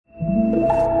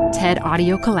TED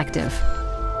Audio Collective.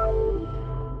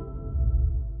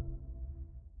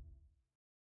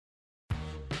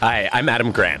 Hi, I'm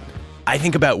Adam Grant. I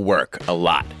think about work a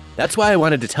lot. That's why I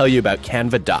wanted to tell you about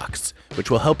Canva Docs, which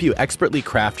will help you expertly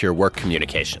craft your work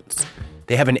communications.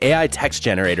 They have an AI text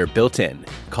generator built in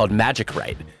called Magic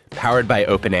Write, powered by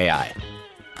OpenAI.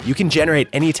 You can generate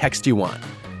any text you want.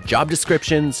 Job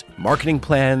descriptions, marketing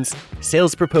plans,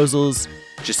 sales proposals.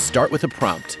 Just start with a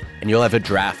prompt, and you'll have a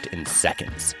draft in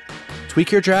seconds.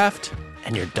 Tweak your draft,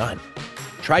 and you're done.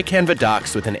 Try Canva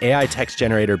Docs with an AI text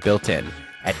generator built in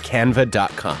at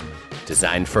canva.com.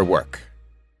 Designed for work.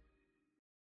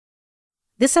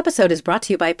 This episode is brought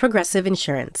to you by Progressive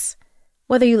Insurance.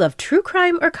 Whether you love true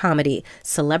crime or comedy,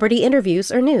 celebrity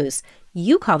interviews or news,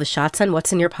 you call the shots on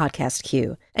what's in your podcast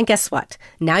queue. And guess what?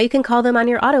 Now you can call them on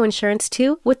your auto insurance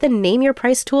too with the Name Your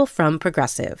Price tool from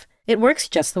Progressive. It works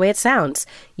just the way it sounds.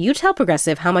 You tell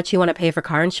Progressive how much you want to pay for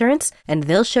car insurance, and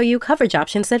they'll show you coverage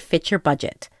options that fit your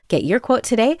budget. Get your quote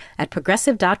today at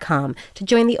Progressive.com to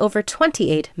join the over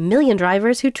 28 million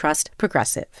drivers who trust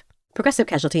Progressive. Progressive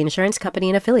Casualty Insurance Company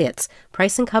and Affiliates.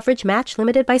 Price and coverage match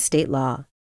limited by state law.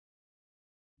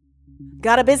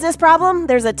 Got a business problem?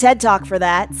 There's a TED Talk for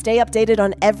that. Stay updated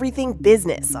on everything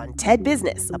business on TED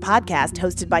Business, a podcast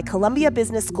hosted by Columbia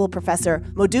Business School professor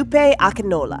Modupe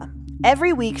Akinola.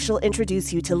 Every week, she'll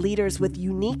introduce you to leaders with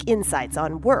unique insights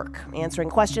on work,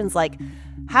 answering questions like,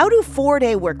 how do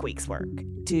 4-day work weeks work?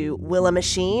 To will a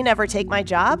machine ever take my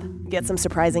job? Get some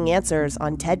surprising answers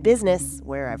on TED Business,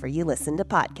 wherever you listen to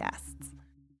podcasts.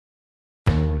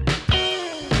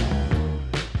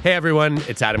 Hey everyone,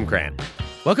 it's Adam Grant.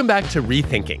 Welcome back to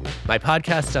Rethinking, my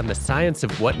podcast on the science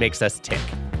of what makes us tick.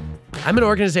 I'm an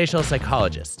organizational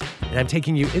psychologist, and I'm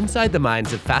taking you inside the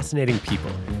minds of fascinating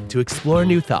people to explore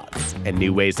new thoughts and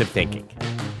new ways of thinking.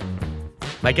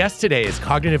 My guest today is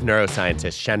cognitive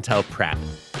neuroscientist Chantel Prat.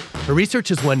 Her research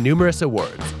has won numerous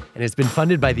awards and has been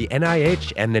funded by the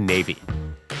NIH and the Navy.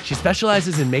 She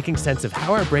specializes in making sense of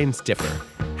how our brains differ,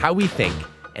 how we think,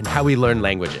 and how we learn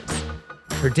languages.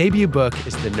 Her debut book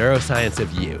is The Neuroscience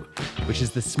of You, which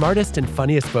is the smartest and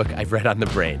funniest book I've read on the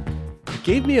brain. It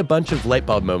gave me a bunch of light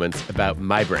bulb moments about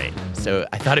my brain, so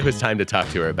I thought it was time to talk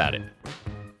to her about it.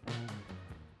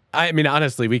 I mean,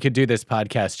 honestly, we could do this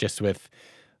podcast just with,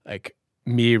 like,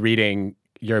 me reading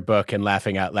your book and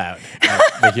laughing out loud at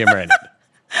the humor in it.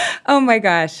 Oh my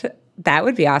gosh, that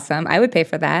would be awesome. I would pay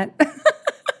for that.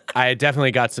 I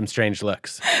definitely got some strange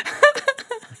looks.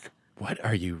 What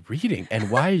are you reading? And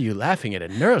why are you laughing at a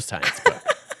neuroscience book?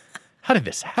 How did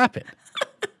this happen?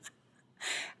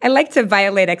 I like to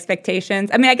violate expectations.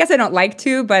 I mean, I guess I don't like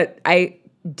to, but I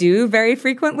do very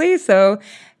frequently. So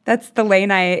that's the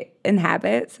lane I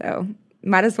inhabit. So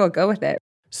might as well go with it.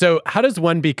 So how does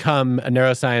one become a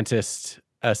neuroscientist,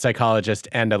 a psychologist,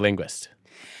 and a linguist?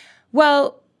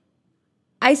 Well,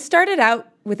 I started out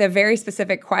with a very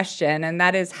specific question, and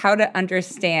that is how to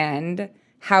understand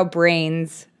how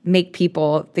brains make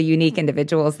people the unique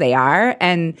individuals they are.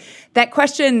 And that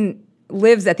question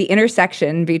lives at the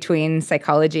intersection between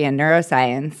psychology and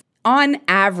neuroscience. On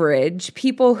average,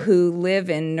 people who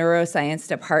live in neuroscience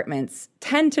departments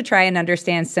tend to try and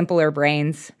understand simpler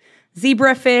brains.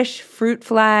 Zebrafish, fruit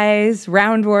flies,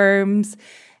 roundworms,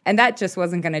 and that just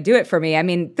wasn't going to do it for me. I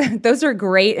mean, those are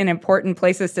great and important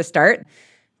places to start.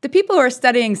 The people who are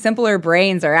studying simpler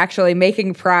brains are actually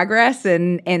making progress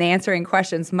in answering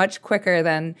questions much quicker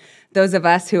than those of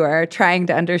us who are trying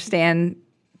to understand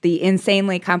the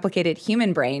insanely complicated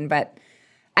human brain. But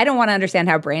I don't want to understand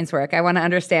how brains work. I want to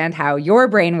understand how your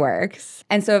brain works.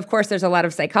 And so, of course, there's a lot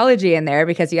of psychology in there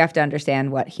because you have to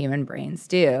understand what human brains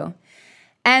do.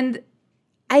 And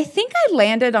I think I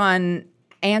landed on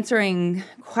answering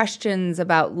questions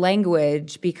about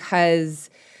language because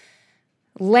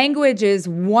language is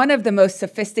one of the most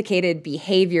sophisticated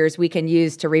behaviors we can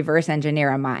use to reverse engineer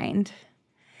a mind.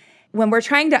 When we're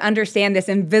trying to understand this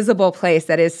invisible place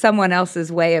that is someone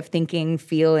else's way of thinking,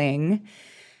 feeling,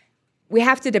 we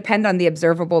have to depend on the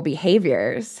observable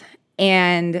behaviors.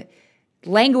 And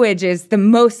language is the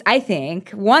most, I think,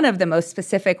 one of the most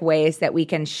specific ways that we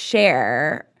can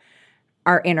share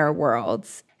our inner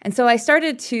worlds. And so I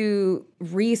started to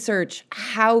research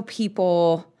how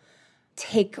people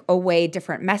take away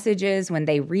different messages when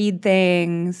they read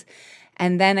things.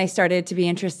 And then I started to be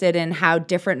interested in how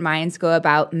different minds go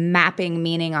about mapping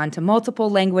meaning onto multiple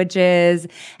languages.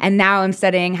 And now I'm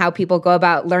studying how people go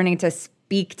about learning to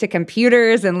speak to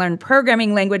computers and learn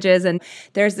programming languages. And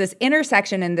there's this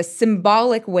intersection in the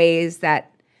symbolic ways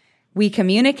that we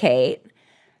communicate.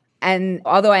 And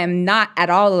although I am not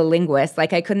at all a linguist,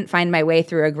 like I couldn't find my way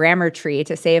through a grammar tree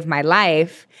to save my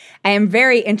life, I am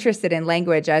very interested in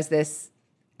language as this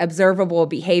observable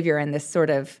behavior and this sort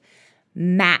of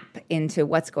map into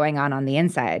what's going on the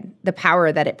inside, the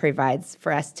power that it provides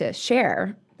for us to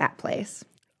share that place.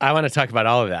 I want to talk about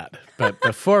all of that. But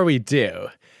before we do,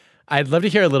 I'd love to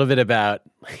hear a little bit about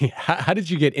how did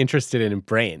you get interested in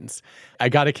brains? I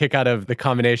got a kick out of the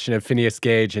combination of Phineas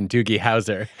Gage and Doogie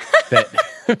Howser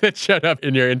that showed up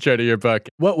in your intro to your book.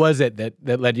 What was it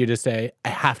that led you to say, I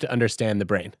have to understand the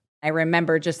brain? I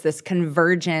remember just this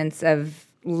convergence of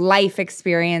life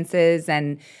experiences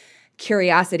and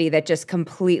curiosity that just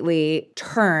completely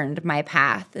turned my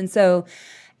path. And so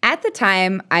at the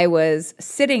time, I was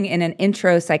sitting in an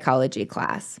intro psychology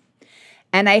class.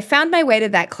 And I found my way to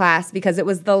that class because it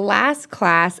was the last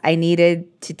class I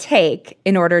needed to take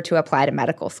in order to apply to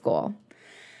medical school.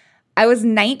 I was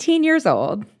 19 years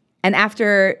old, and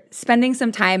after spending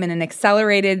some time in an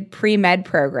accelerated pre-med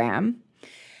program,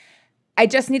 I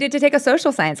just needed to take a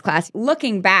social science class.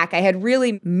 Looking back, I had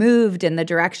really moved in the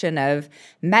direction of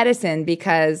medicine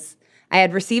because I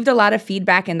had received a lot of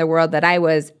feedback in the world that I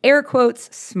was, air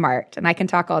quotes, smart. And I can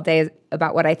talk all day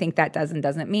about what I think that does and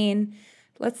doesn't mean.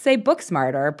 Let's say book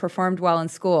smart or performed well in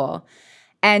school.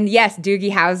 And yes,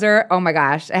 Doogie Howser, oh my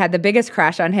gosh, I had the biggest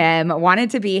crush on him, wanted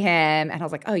to be him. And I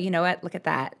was like, oh, you know what? Look at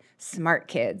that. Smart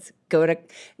kids. Go to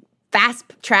fast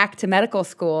track to medical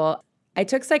school. I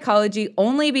took psychology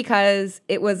only because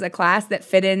it was a class that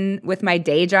fit in with my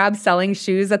day job selling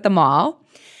shoes at the mall.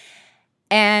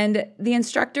 And the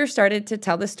instructor started to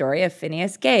tell the story of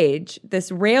Phineas Gage,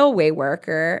 this railway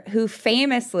worker who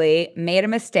famously made a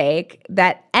mistake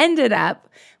that ended up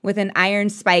with an iron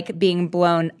spike being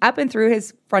blown up and through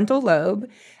his frontal lobe,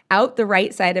 out the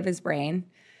right side of his brain.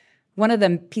 One of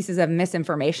the pieces of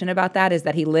misinformation about that is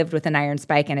that he lived with an iron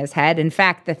spike in his head. In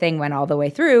fact, the thing went all the way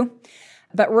through.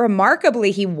 But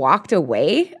remarkably, he walked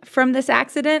away from this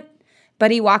accident,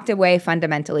 but he walked away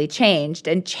fundamentally changed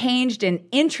in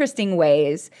interesting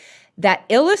ways that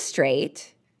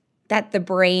illustrate that the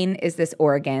brain is this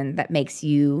organ that makes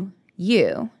you,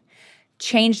 you.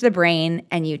 Change the brain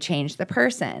and you change the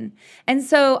person. And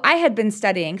so I had been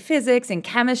studying physics and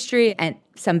chemistry and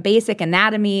some basic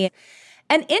anatomy.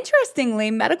 And interestingly,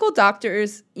 medical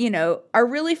doctors, are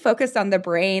really focused on the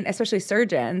brain, especially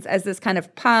surgeons, as this kind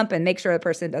of pump and make sure the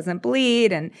person doesn't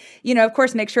bleed and, of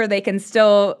course, make sure they can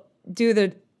still do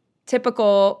the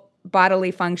typical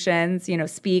bodily functions,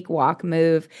 speak, walk,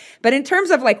 move. But in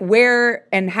terms of like where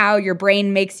and how your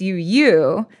brain makes you,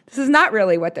 you, this is not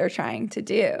really what they're trying to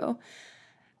do.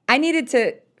 I needed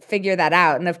to figure that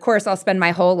out. And of course, I'll spend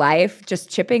my whole life just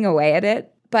chipping away at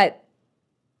it. But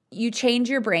you change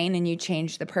your brain and you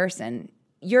change the person.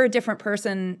 You're a different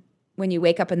person when you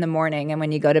wake up in the morning and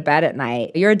when you go to bed at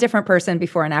night. You're a different person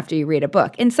before and after you read a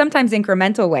book, in sometimes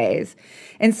incremental ways.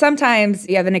 And sometimes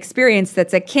you have an experience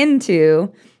that's akin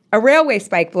to a railway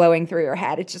spike blowing through your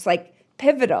head. It's just like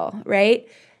pivotal, right?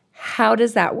 How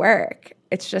does that work?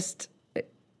 It's just,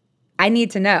 I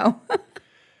need to know.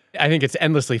 I think it's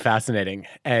endlessly fascinating.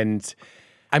 And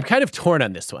I'm kind of torn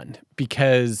on this one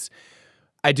because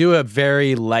I do a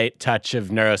very light touch of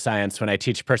neuroscience when I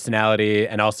teach personality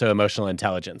and also emotional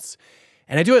intelligence.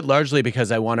 And I do it largely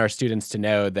because I want our students to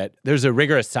know that there's a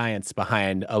rigorous science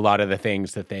behind a lot of the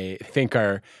things that they think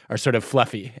are sort of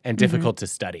fluffy and difficult to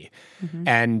study. Mm-hmm.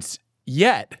 And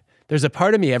yet, there's a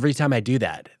part of me every time I do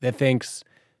that thinks,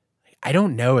 I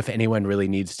don't know if anyone really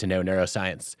needs to know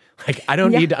neuroscience. Like, I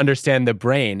don't need to understand the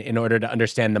brain in order to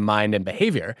understand the mind and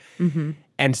behavior. Mm-hmm.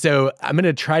 And so I'm going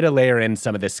to try to layer in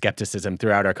some of this skepticism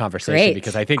throughout our conversation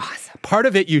because I think part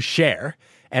of it you share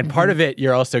and part of it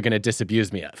you're also going to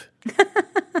disabuse me of.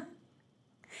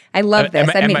 I love this.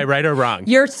 Am I right or wrong?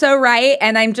 You're so right.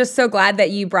 And I'm just so glad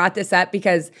that you brought this up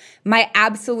because my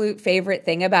absolute favorite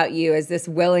thing about you is this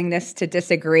willingness to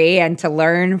disagree and to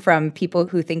learn from people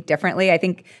who think differently. I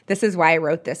think this is why I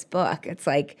wrote this book. It's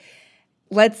like,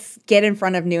 let's get in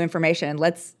front of new information.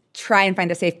 Let's try and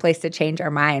find a safe place to change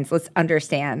our minds. Let's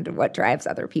understand what drives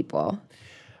other people.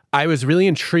 I was really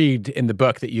intrigued in the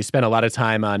book that you spent a lot of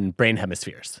time on brain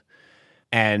hemispheres.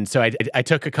 And so I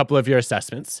took a couple of your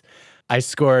assessments. I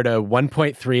scored a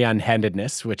 1.3 on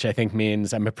handedness, which I think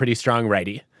means I'm a pretty strong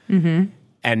righty. Mm-hmm.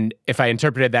 And if I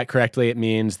interpreted that correctly, it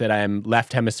means that I'm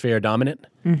left hemisphere dominant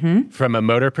from a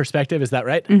motor perspective. Is that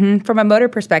right? Mm-hmm. From a motor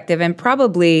perspective, and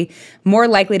probably more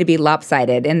likely to be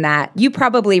lopsided in that you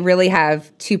probably really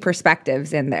have two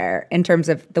perspectives in there in terms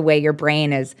of the way your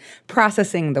brain is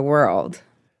processing the world.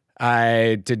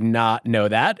 I did not know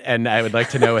that, and I would like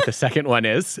to know what the second one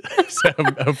is. So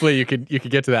hopefully you could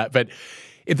get to that. But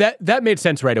That made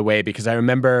sense right away because I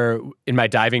remember in my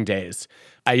diving days,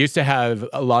 I used to have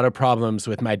a lot of problems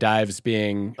with my dives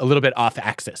being a little bit off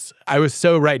axis. I was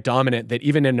so right dominant that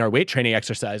even in our weight training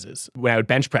exercises, when I would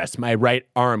bench press, my right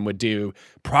arm would do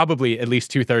probably at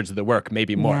least 2/3 of the work,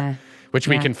 maybe more, which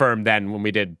we confirmed then when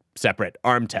we did separate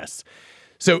arm tests.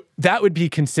 So that would be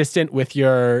consistent with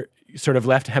your sort of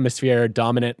left hemisphere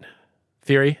dominant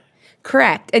theory?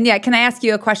 Correct. And can I ask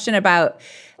you a question about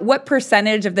what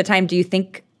percentage of the time do you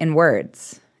think in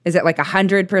words? Is it like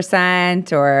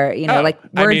 100% or, like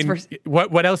words?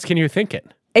 What else can you think in?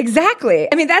 Exactly.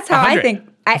 I mean, that's how 100. I think.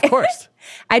 Of course.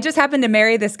 I just happened to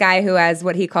marry this guy who has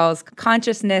what he calls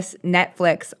consciousness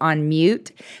Netflix on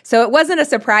mute. So it wasn't a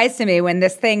surprise to me when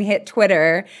this thing hit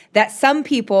Twitter that some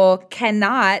people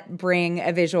cannot bring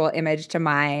a visual image to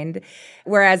mind,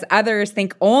 whereas others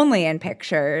think only in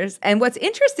pictures. And what's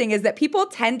interesting is that people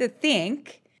tend to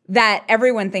think that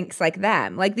everyone thinks like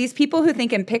them. Like these people who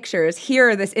think in pictures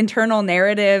hear this internal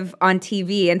narrative on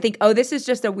TV and think, oh, this is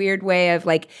just a weird way of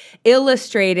like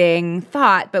illustrating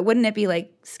thought, but wouldn't it be like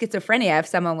schizophrenia if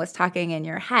someone was talking in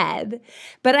your head?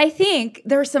 But I think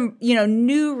there's some,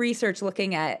 new research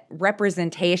looking at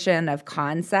representation of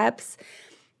concepts.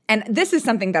 And this is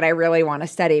something that I really want to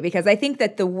study because I think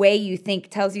that the way you think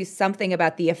tells you something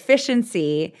about the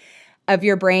efficiency of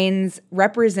your brain's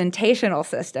representational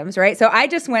systems, right? So I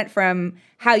just went from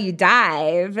how you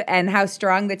dive and how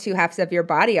strong the two halves of your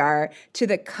body are to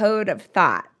the code of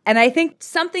thought. And I think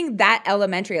something that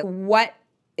elementary, what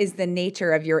is the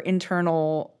nature of your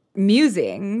internal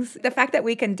musings, the fact that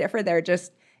we can differ there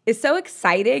just is so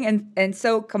exciting and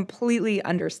so completely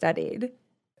understudied.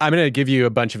 I'm going to give you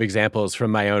a bunch of examples from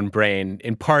my own brain,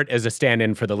 in part as a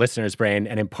stand-in for the listener's brain,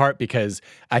 and in part because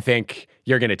I think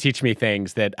you're going to teach me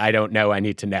things that I don't know I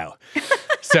need to know.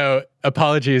 So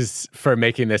apologies for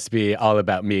making this be all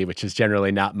about me, which is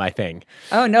generally not my thing.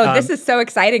 Oh, no, this is so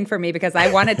exciting for me because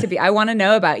I want it to be. I want to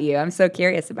know about you. I'm so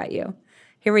curious about you.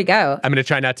 Here we go. I'm going to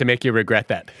try not to make you regret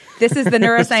that. This is the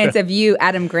neuroscience of you,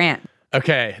 Adam Grant.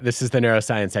 Okay, this is the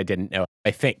neuroscience I didn't know.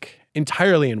 I think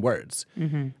entirely in words.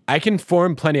 Mm-hmm. I can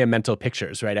form plenty of mental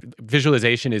pictures, right?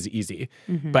 Visualization is easy,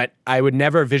 but I would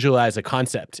never visualize a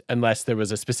concept unless there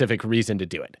was a specific reason to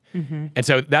do it. Mm-hmm. And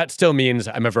so that still means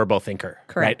I'm a verbal thinker,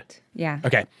 correct. Right? Yeah.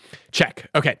 Okay, check.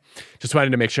 Okay, just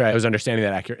wanted to make sure I was understanding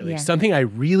that accurately. Yeah. Something I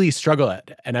really struggle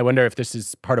at, and I wonder if this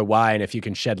is part of why and if you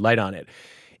can shed light on it,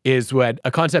 is what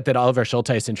a concept that Oliver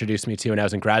Schultheis introduced me to when I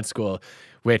was in grad school,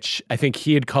 which I think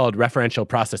he had called referential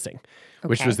processing,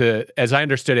 which was as I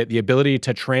understood it, the ability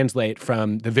to translate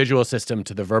from the visual system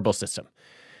to the verbal system.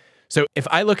 So if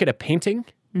I look at a painting,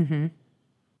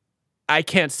 I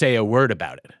can't say a word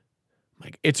about it.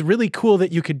 Like, it's really cool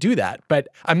that you could do that, but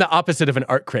I'm the opposite of an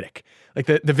art critic. Like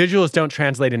the visuals don't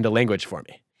translate into language for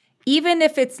me. Even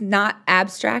if it's not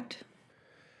abstract?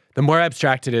 The more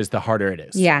abstract it is, the harder it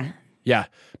is. Yeah. Yeah,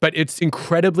 but it's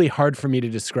incredibly hard for me to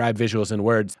describe visuals in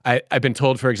words. I've been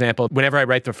told, for example, whenever I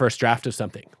write the first draft of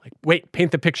something, like, wait, paint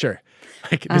the picture.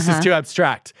 Like, this is too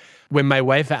abstract. When my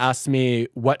wife asks me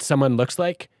what someone looks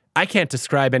like, I can't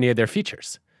describe any of their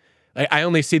features. I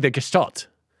only see the gestalt.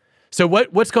 So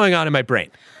what's going on in my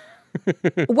brain?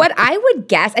 What I would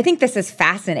guess, I think this is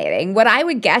fascinating. What I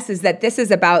would guess is that this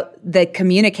is about the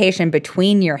communication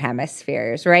between your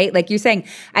hemispheres, right? Like you're saying,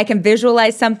 I can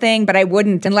visualize something, but I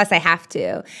wouldn't unless I have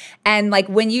to. And like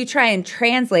when you try and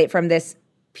translate from this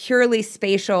purely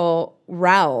spatial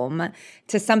realm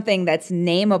to something that's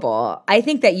nameable, I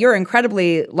think that you're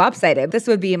incredibly lopsided. This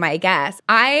would be my guess.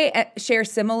 I share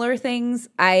similar things.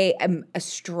 I am a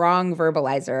strong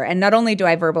verbalizer. And not only do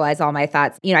I verbalize all my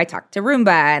thoughts, I talk to Roomba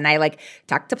and I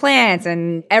talk to plants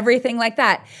and everything like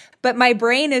that. But my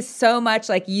brain is so much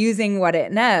like using what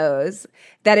it knows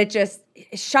that it just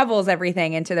shovels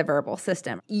everything into the verbal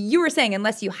system. You were saying,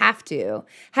 unless you have to,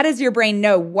 how does your brain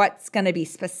know what's going to be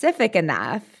specific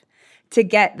enough to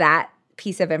get that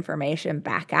piece of information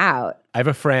back out? I have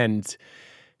a friend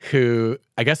who,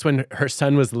 I guess when her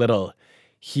son was little,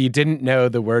 he didn't know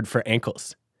the word for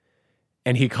ankles.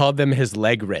 And he called them his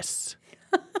leg wrists,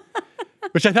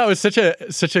 which I thought was such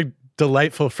a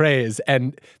delightful phrase.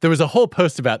 And there was a whole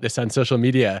post about this on social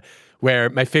media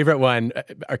where my favorite one,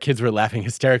 our kids were laughing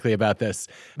hysterically about this.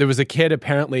 There was a kid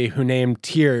apparently who named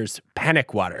tears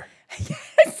panic water.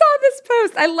 I saw this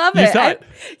post. I love it. You saw it?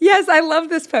 Yes, I love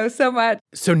this post so much.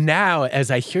 So now,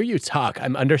 as I hear you talk,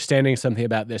 I'm understanding something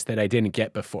about this that I didn't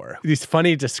get before. These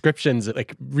funny descriptions,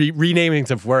 like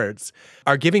renamings of words,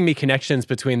 are giving me connections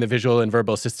between the visual and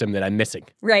verbal system that I'm missing.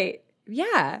 Right.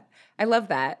 Yeah. I love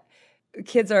that.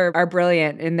 Kids are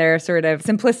brilliant in their sort of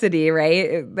simplicity,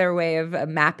 right? Their way of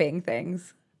mapping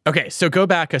things. Okay, so go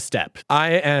back a step.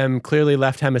 I am clearly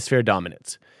left hemisphere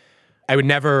dominant. I would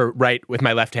never write with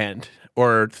my left hand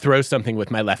or throw something with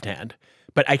my left hand,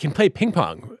 but I can play ping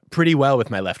pong pretty well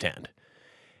with my left hand.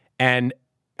 And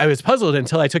I was puzzled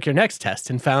until I took your next test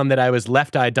and found that I was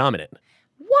left eye dominant.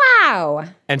 Wow.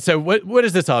 And so what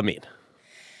does this all mean?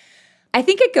 I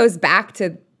think it goes back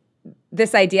to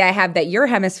this idea I have that your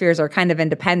hemispheres are kind of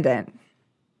independent.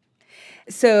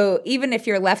 So even if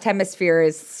your left hemisphere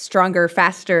is stronger,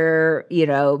 faster,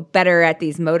 better at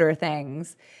these motor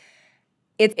things,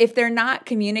 if they're not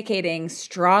communicating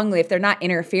strongly, if they're not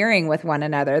interfering with one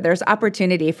another, there's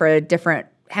opportunity for different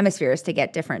hemispheres to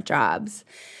get different jobs.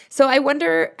 So I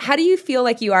wonder, how do you feel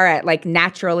like you are at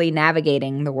naturally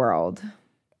navigating the world?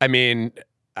 I mean,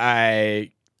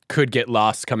 I could get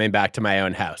lost coming back to my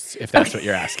own house, if that's what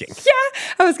you're asking. Yeah,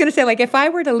 I was going to say, if I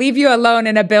were to leave you alone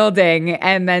in a building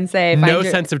and then say... No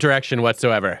sense of direction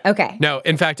whatsoever. Okay. No,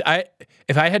 in fact,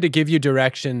 if I had to give you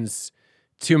directions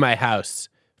to my house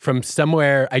from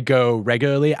somewhere I go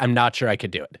regularly, I'm not sure I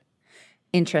could do it.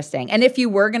 Interesting. And if you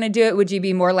were going to do it, would you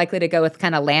be more likely to go with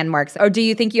kind of landmarks? Or do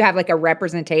you think you have a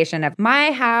representation of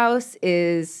my house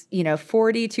is,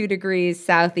 42 degrees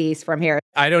southeast from here?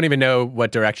 I don't even know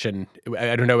what direction.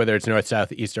 I don't know whether it's north,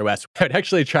 south, east, or west. I would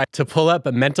actually try to pull up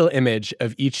a mental image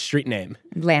of each street name.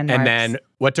 Landmarks. And then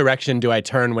what direction do I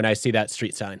turn when I see that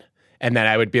street sign? And then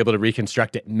I would be able to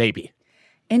reconstruct it, maybe.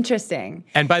 Interesting.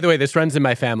 And by the way, this runs in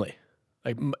my family.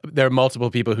 There are multiple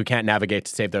people who can't navigate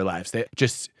to save their lives. They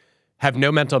just have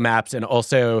no mental maps and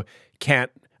also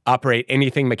can't operate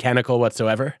anything mechanical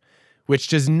whatsoever, which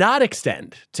does not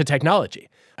extend to technology.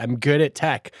 I'm good at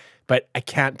tech, but I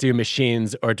can't do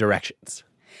machines or directions.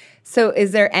 So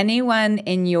is there anyone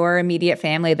in your immediate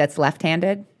family that's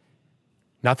left-handed?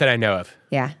 Not that I know of.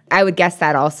 Yeah, I would guess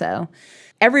that also.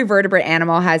 Every vertebrate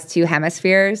animal has two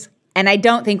hemispheres, and I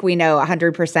don't think we know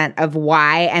 100% of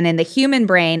why. And in the human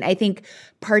brain, I think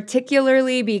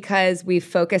particularly because we've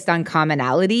focused on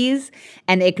commonalities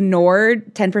and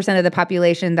ignored 10% of the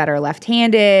population that are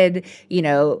left-handed,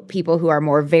 people who are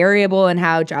more variable in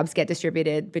how jobs get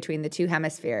distributed between the two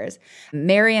hemispheres.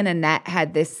 Mary and Annette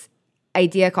had this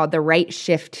idea called the right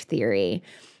shift theory.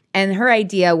 And her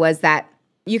idea was that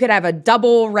you could have a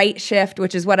double right shift,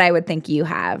 which is what I would think you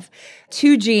have.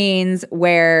 Two genes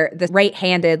where the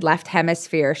right-handed left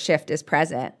hemisphere shift is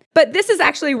present. But this is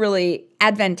actually really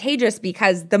advantageous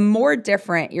because the more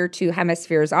different your two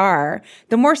hemispheres are,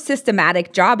 the more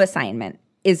systematic job assignment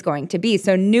is going to be.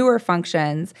 So newer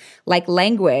functions like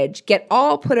language get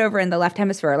all put over in the left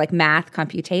hemisphere, like math,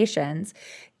 computations,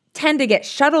 tend to get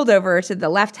shuttled over to the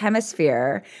left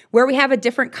hemisphere where we have a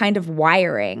different kind of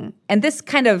wiring. And this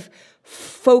kind of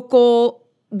focal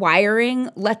wiring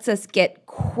lets us get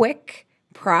quick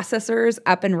processors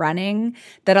up and running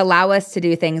that allow us to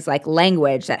do things like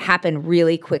language that happen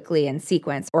really quickly in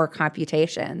sequence or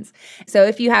computations. So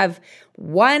if you have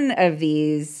one of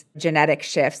these genetic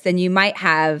shifts, then you might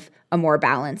have a more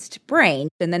balanced brain.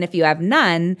 And then if you have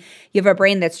none, you have a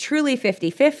brain that's truly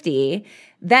 50-50,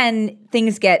 then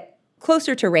things get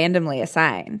closer to randomly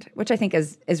assigned, which I think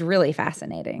is really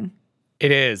fascinating.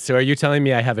 It is. So are you telling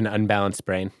me I have an unbalanced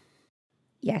brain?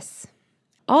 Yes.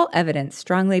 All evidence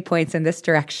strongly points in this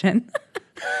direction.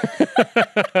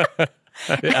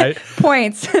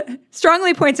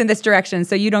 Strongly points in this direction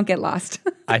so you don't get lost.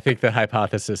 I think the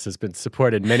hypothesis has been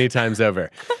supported many times over.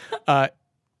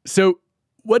 So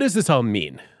what does this all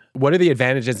mean? What are the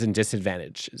advantages and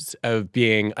disadvantages of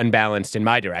being unbalanced in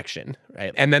my direction,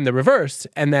 right? And then the reverse.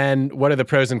 And then what are the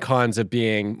pros and cons of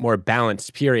being more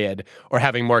balanced, period, or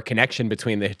having more connection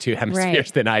between the two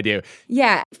hemispheres than I do?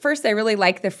 Yeah. First, I really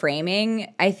like the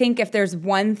framing. I think if there's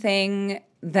one thing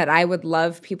that I would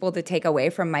love people to take away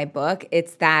from my book,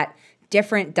 it's that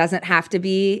different doesn't have to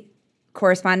be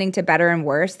corresponding to better and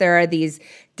worse. There are these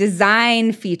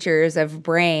design features of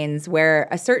brains where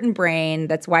a certain brain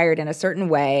that's wired in a certain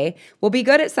way will be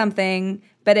good at something,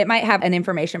 but it might have an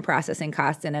information processing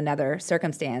cost in another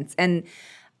circumstance. And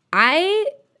I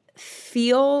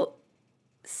feel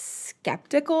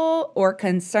skeptical or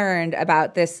concerned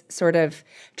about this sort of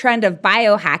trend of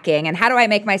biohacking and how do I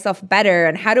make myself better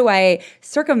and how do I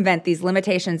circumvent these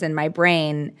limitations in my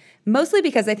brain, mostly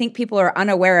because I think people are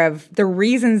unaware of the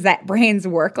reasons that brains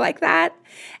work like that.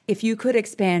 If you could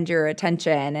expand your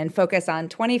attention and focus on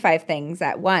 25 things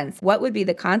at once, what would be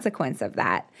the consequence of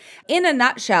that? In a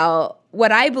nutshell,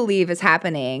 what I believe is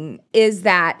happening is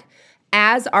that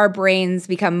as our brains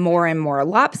become more and more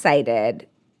lopsided,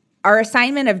 our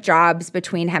assignment of jobs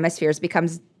between hemispheres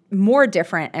becomes more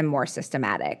different and more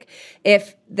systematic.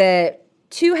 If the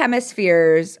two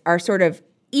hemispheres are sort of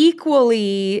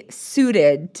equally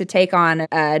suited to take on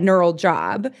a neural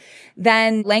job,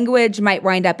 then language might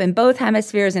wind up in both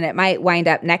hemispheres and it might wind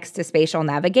up next to spatial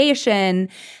navigation.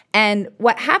 And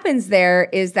what happens there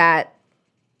is that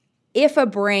if a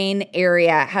brain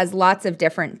area has lots of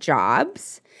different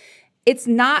jobs, it's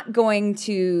not going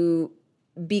to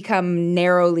become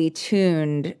narrowly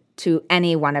tuned to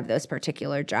any one of those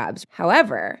particular jobs.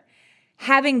 However,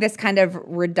 having this kind of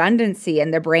redundancy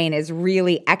in the brain is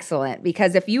really excellent,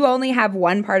 because if you only have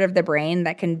one part of the brain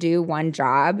that can do one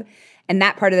job and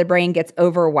that part of the brain gets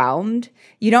overwhelmed,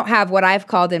 you don't have what I've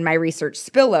called in my research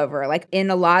spillover. Like in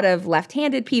a lot of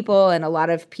left-handed people and a lot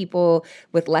of people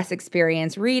with less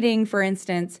experience reading, for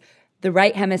instance, the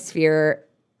right hemisphere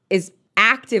is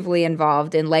actively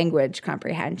involved in language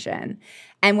comprehension.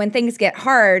 And when things get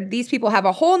hard, these people have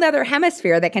a whole nother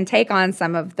hemisphere that can take on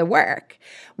some of the work.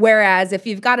 Whereas if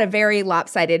you've got a very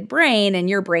lopsided brain and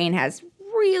your brain has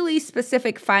really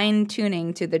specific fine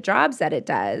tuning to the jobs that it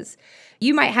does,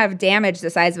 you might have damage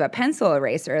the size of a pencil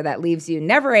eraser that leaves you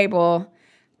never able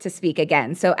to speak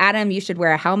again. So Adam, you should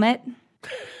wear a helmet.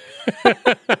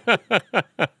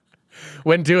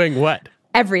 When doing what?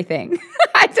 Everything.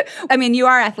 I mean, you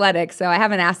are athletic, so I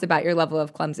haven't asked about your level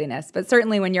of clumsiness, but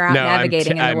certainly when you're out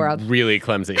navigating in the world. I'm really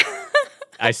clumsy.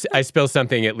 I spill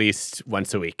something at least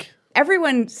once a week.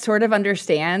 Everyone sort of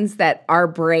understands that our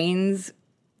brains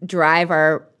drive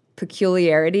our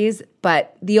peculiarities,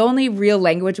 but the only real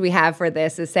language we have for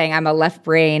this is saying I'm a left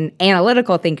brain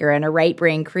analytical thinker and a right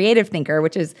brain creative thinker,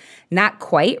 which is not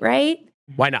quite right.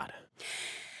 Why not?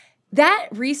 That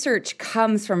research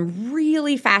comes from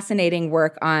really fascinating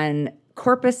work on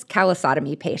corpus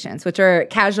callosotomy patients, which are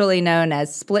casually known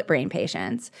as split brain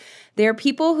patients. They're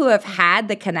people who have had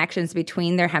the connections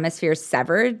between their hemispheres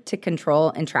severed to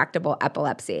control intractable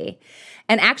epilepsy.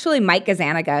 And actually, Mike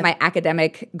Gazzaniga, my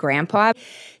academic grandpa,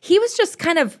 he was just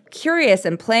kind of curious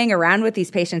and playing around with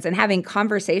these patients and having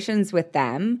conversations with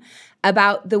them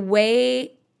about the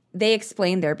way they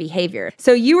explain their behavior.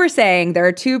 So you were saying there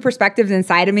are two perspectives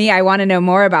inside of me. I want to know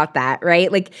more about that,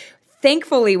 right? Like,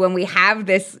 thankfully, when we have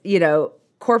this,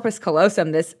 corpus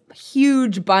callosum, this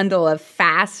huge bundle of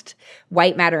fast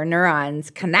white matter neurons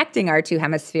connecting our two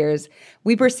hemispheres,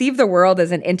 we perceive the world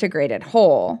as an integrated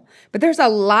whole. But there's a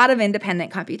lot of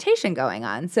independent computation going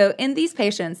on. So in these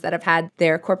patients that have had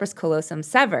their corpus callosum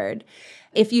severed,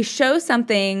 if you show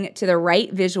something to the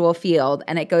right visual field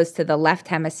and it goes to the left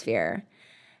hemisphere,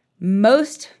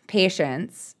 most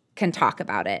patients can talk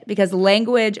about it because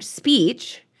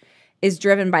speech is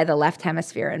driven by the left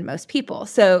hemisphere in most people.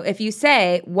 So if you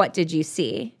say, "What did you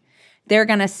see?" they're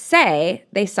going to say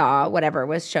they saw whatever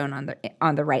was shown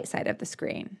on the right side of the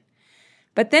screen.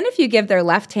 But then if you give their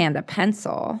left hand a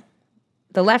pencil,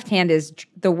 the left hand is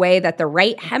the way that the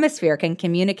right hemisphere can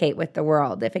communicate with the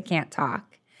world if it can't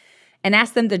talk, and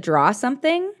ask them to draw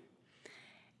something,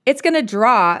 it's going to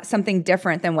draw something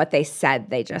different than what they said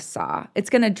they just saw. It's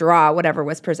going to draw whatever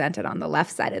was presented on the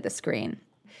left side of the screen.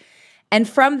 And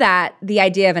from that, the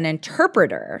idea of an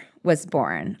interpreter was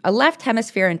born, a left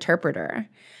hemisphere interpreter,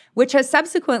 which has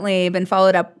subsequently been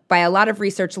followed up by a lot of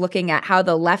research looking at how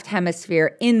the left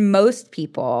hemisphere in most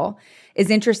people is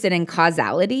interested in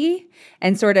causality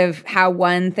and sort of how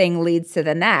one thing leads to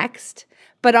the next.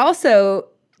 But also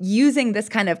using this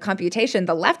kind of computation,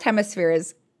 the left hemisphere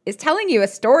is telling you a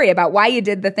story about why you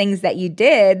did the things that you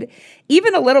did,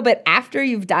 even a little bit after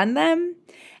you've done them.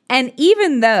 And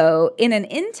even though in an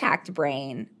intact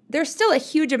brain, there's still a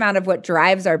huge amount of what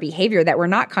drives our behavior that we're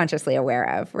not consciously aware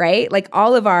of, right? Like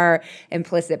all of our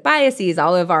implicit biases,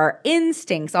 all of our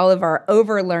instincts, all of our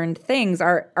overlearned things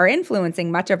are influencing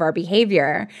much of our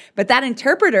behavior. But that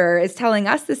interpreter is telling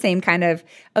us the same kind of,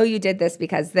 oh, you did this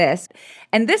because this.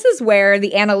 And this is where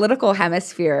the analytical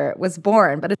hemisphere was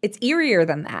born, but it's eerier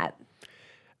than that.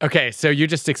 Okay, so you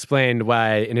just explained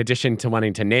why, in addition to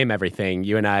wanting to name everything,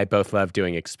 you and I both love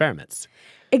doing experiments.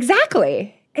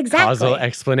 Exactly. Causal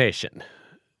explanation.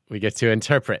 We get to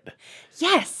interpret.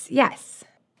 Yes.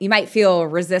 You might feel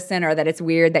resistant or that it's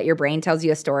weird that your brain tells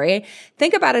you a story.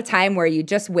 Think about a time where you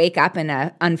just wake up in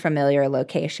an unfamiliar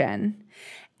location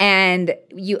and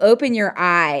you open your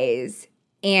eyes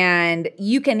and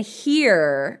you can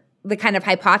hear the kind of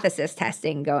hypothesis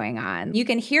testing going on. You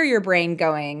can hear your brain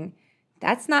going,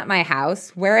 that's not my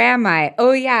house. Where am I?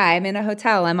 Oh, yeah, I'm in a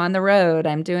hotel. I'm on the road.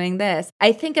 I'm doing this.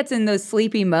 I think it's in those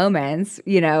sleepy moments,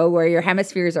 where your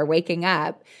hemispheres are waking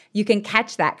up, you can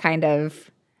catch that kind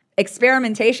of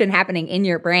experimentation happening in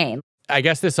your brain. I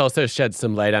guess this also sheds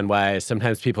some light on why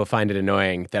sometimes people find it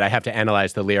annoying that I have to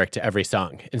analyze the lyric to every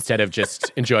song instead of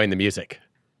just enjoying the music.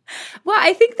 Well,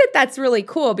 I think that that's really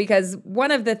cool because one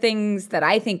of the things that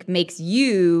I think makes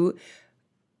you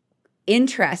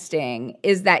interesting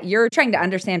is that you're trying to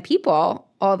understand people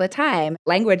all the time.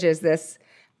 Language is this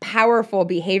powerful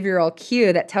behavioral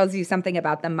cue that tells you something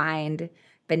about the mind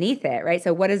beneath it, right?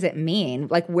 So what does it mean?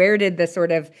 Like, where did the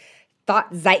sort of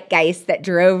thought zeitgeist that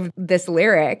drove this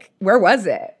lyric, where was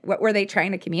it? What were they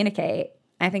trying to communicate?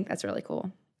 I think that's really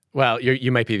cool. Well,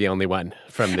 you might be the only one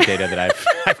from the data that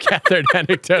I've gathered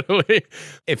anecdotally.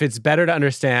 If it's better to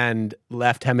understand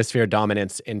left hemisphere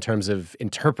dominance in terms of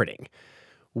interpreting,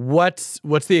 what's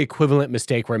the equivalent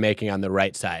mistake we're making on the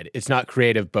right side? It's not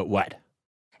creative, but what?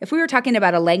 If we were talking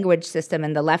about a language system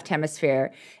in the left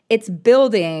hemisphere, it's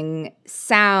building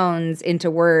sounds into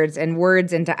words and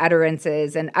words into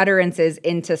utterances and utterances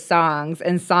into songs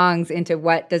and songs into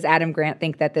what does Adam Grant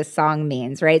think that this song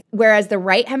means, right? Whereas the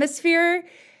right hemisphere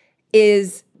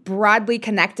is broadly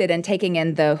connected and taking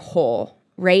in the whole,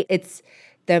 right? It's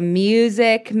the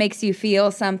music makes you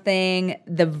feel something,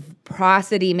 the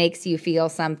prosody makes you feel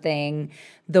something,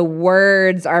 the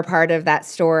words are part of that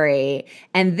story,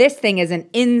 and this thing is an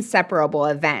inseparable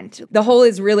event. The whole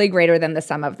is really greater than the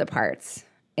sum of the parts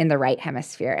in the right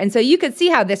hemisphere. And so you could see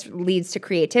how this leads to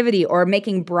creativity or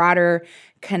making broader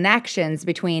connections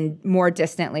between more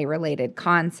distantly related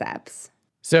concepts.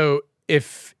 So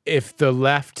if the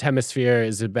left hemisphere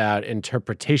is about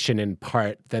interpretation in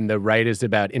part, then the right is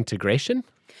about integration?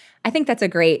 I think that's a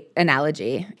great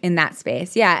analogy in that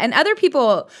space. Yeah. And other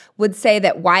people would say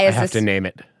that why is this... I have to name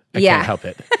it. I can't help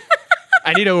it.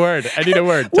 I need a word.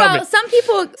 Well, some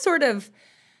people sort of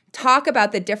talk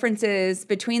about the differences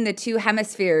between the two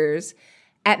hemispheres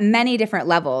at many different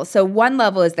levels. So one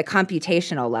level is the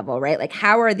computational level, right? Like,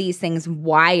 how are these things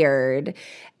wired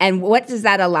and what does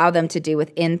that allow them to do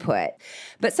with input?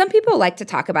 But some people like to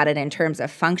talk about it in terms of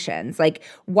functions. Like,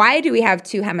 why do we have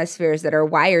two hemispheres that are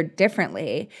wired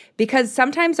differently? Because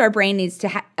sometimes our brain needs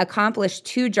to accomplish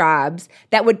two jobs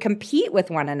that would compete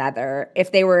with one another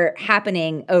if they were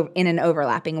happening in an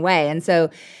overlapping way. And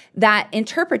so that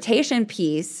interpretation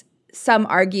piece, some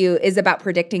argue, is about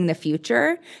predicting the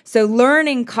future. So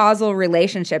learning causal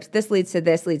relationships, this leads to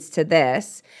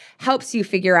this, helps you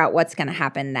figure out what's going to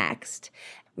happen next.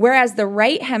 Whereas the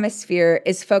right hemisphere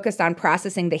is focused on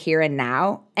processing the here and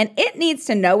now, and it needs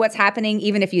to know what's happening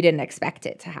even if you didn't expect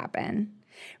it to happen,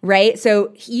 right?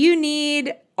 So you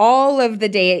need all of the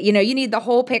data, you need the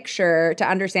whole picture to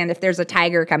understand if there's a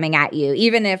tiger coming at you,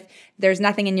 even if there's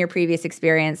nothing in your previous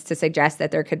experience to suggest that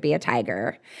there could be a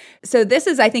tiger. So this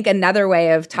is, I think, another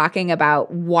way of talking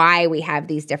about why we have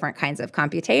these different kinds of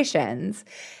computations.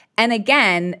 And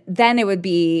again, then it would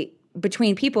be,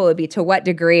 between people, it would be to what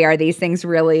degree are these things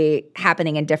really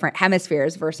happening in different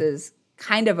hemispheres versus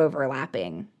kind of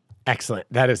overlapping. Excellent.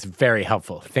 That is very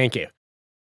helpful. Thank you.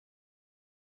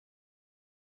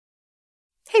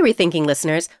 Hey, Rethinking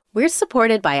listeners, we're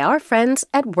supported by our friends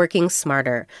at Working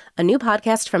Smarter, a new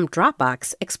podcast from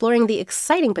Dropbox exploring the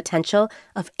exciting potential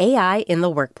of AI in the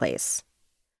workplace.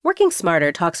 Working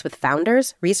Smarter talks with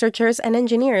founders, researchers, and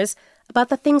engineers about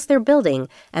the things they're building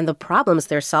and the problems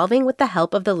they're solving with the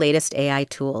help of the latest AI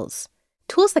tools.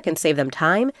 Tools that can save them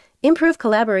time, improve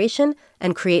collaboration,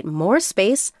 and create more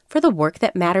space for the work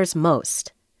that matters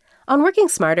most. On Working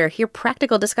Smarter, hear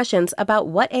practical discussions about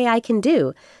what AI can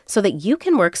do so that you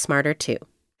can work smarter too.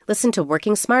 Listen to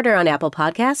Working Smarter on Apple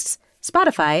Podcasts,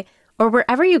 Spotify, or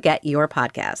wherever you get your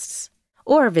podcasts.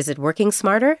 Or visit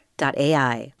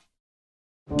workingsmarter.ai.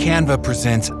 Canva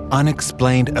presents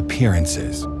Unexplained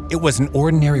Appearances. It was an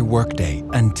ordinary workday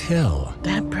until...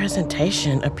 that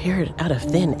presentation appeared out of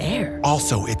thin air.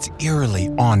 Also, it's eerily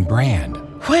on brand.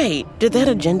 Wait, did that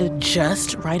agenda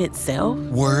just write itself?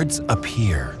 Words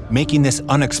appear, making this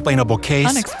unexplainable case...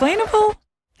 Unexplainable?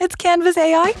 It's Canva's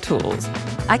AI tools.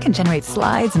 I can generate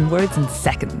slides and words in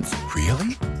seconds.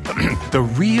 Really? The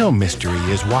real mystery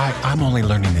is why I'm only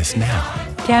learning this now.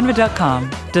 Canva.com,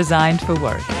 designed for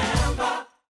work.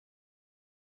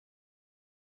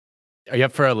 Are you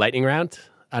up for a lightning round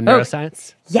on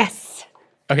neuroscience? Yes.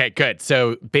 Okay, good.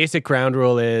 So basic ground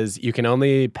rule is you can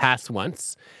only pass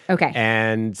once. Okay.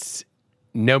 And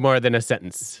no more than a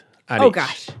sentence on each.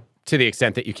 Gosh. To the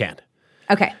extent that you can.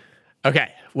 Okay.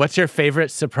 Okay. What's your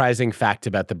favorite surprising fact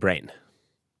about the brain?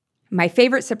 My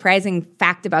favorite surprising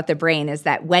fact about the brain is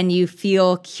that when you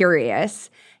feel curious,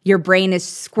 your brain is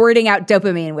squirting out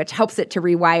dopamine, which helps it to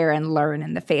rewire and learn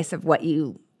in the face of what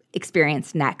you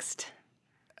experience next.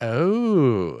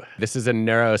 Oh, this is a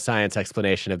neuroscience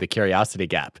explanation of the curiosity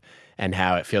gap and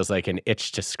how it feels like an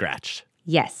itch to scratch.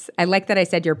 Yes. I like that I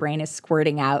said your brain is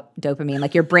squirting out dopamine,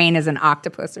 like your brain is an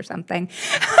octopus or something.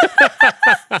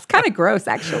 It's kind of gross,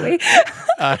 actually.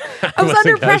 I was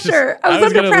under pressure. I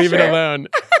was going to leave it alone.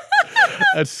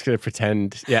 I'm just going to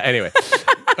pretend. Yeah, anyway.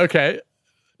 Okay.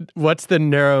 What's the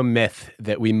neuro myth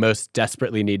that we most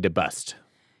desperately need to bust?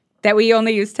 That we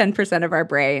only use 10% of our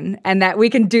brain and that we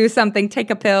can do something, take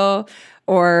a pill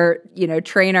or,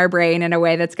 train our brain in a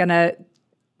way that's going to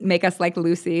make us like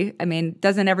Lucy. I mean,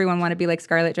 doesn't everyone want to be like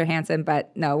Scarlett Johansson?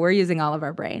 But no, we're using all of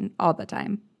our brain all the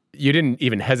time. You didn't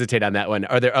even hesitate on that one.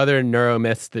 Are there other neuro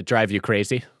myths that drive you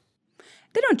crazy?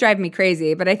 They don't drive me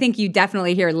crazy, but I think you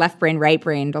definitely hear left brain, right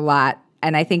brained a lot.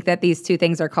 And I think that these two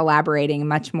things are collaborating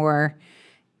much more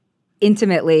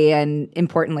intimately and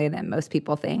importantly than most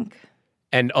people think.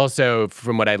 And also,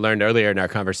 from what I learned earlier in our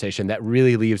conversation, that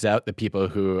really leaves out the people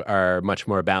who are much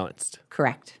more balanced.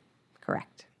 Correct.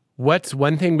 What's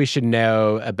one thing we should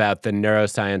know about the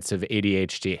neuroscience of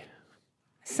ADHD?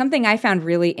 Something I found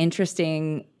really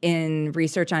interesting in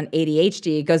research on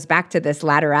ADHD goes back to this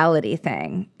laterality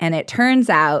thing. And it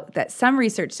turns out that some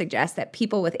research suggests that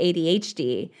people with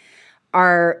ADHD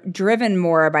are driven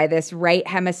more by this right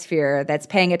hemisphere that's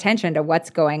paying attention to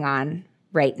what's going on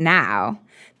right now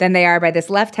than they are by this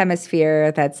left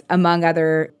hemisphere that's, among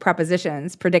other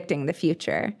propositions, predicting the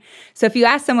future. So if you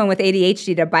ask someone with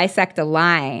ADHD to bisect a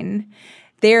line,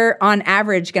 they're on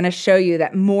average going to show you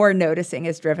that more noticing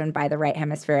is driven by the right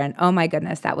hemisphere. And oh my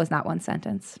goodness, that was not one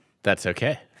sentence. That's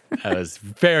okay. That was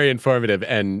very informative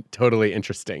and totally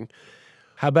interesting.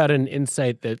 How about an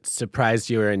insight that surprised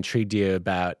you or intrigued you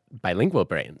about bilingual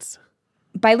brains?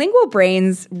 Bilingual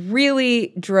brains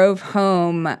really drove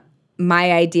home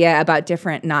my idea about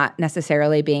different not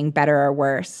necessarily being better or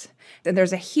worse. And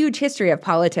there's a huge history of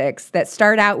politics that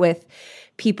start out with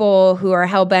people who are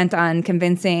hell-bent on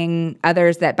convincing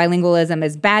others that bilingualism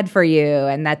is bad for you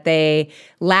and that they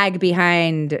lag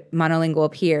behind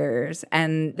monolingual peers.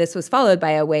 And this was followed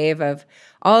by a wave of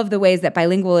all of the ways that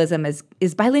bilingualism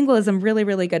is bilingualism really,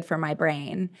 really good for my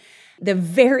brain. The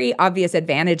very obvious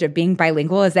advantage of being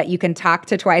bilingual is that you can talk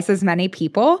to twice as many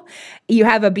people. You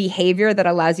have a behavior that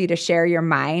allows you to share your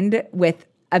mind with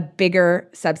a bigger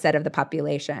subset of the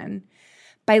population.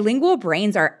 Bilingual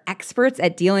brains are experts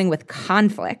at dealing with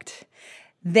conflict.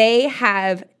 They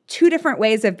have two different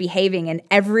ways of behaving in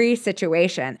every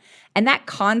situation, and that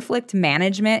conflict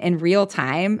management in real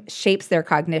time shapes their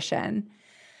cognition.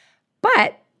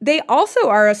 But they also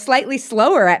are slightly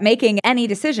slower at making any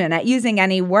decision, at using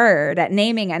any word, at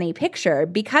naming any picture,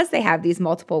 because they have these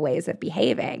multiple ways of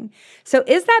behaving. So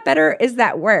is that better? Is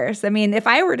that worse? I mean, if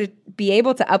I were to be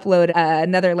able to upload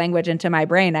another language into my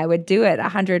brain, I would do it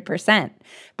 100%.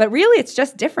 But really, it's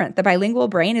just different. The bilingual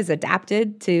brain is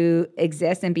adapted to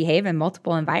exist and behave in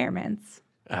multiple environments.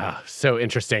 Oh, so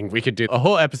interesting. We could do a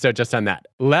whole episode just on that.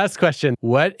 Last question.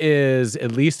 What is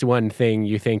at least one thing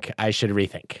you think I should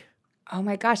rethink? Oh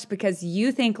my gosh, because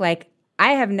you think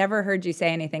I have never heard you say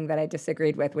anything that I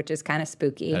disagreed with, which is kind of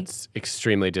spooky. That's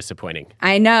extremely disappointing.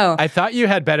 I know. I thought you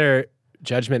had better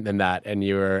judgment than that, and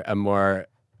you were a more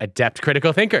adept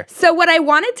critical thinker. So what I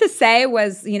wanted to say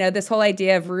was, this whole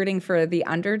idea of rooting for the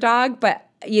underdog, but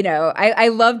I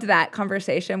loved that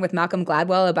conversation with Malcolm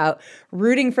Gladwell about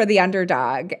rooting for the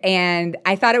underdog. And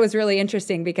I thought it was really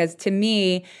interesting because to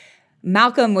me,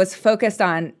 Malcolm was focused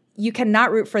on you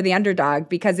cannot root for the underdog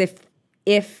because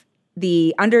if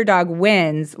the underdog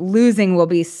wins, losing will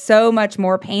be so much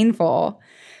more painful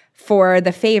for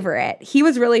the favorite. He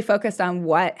was really focused on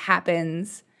what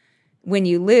happens when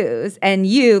you lose. And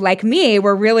you, like me,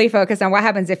 were really focused on what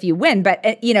happens if you win. But,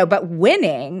 but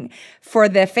winning for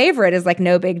the favorite is like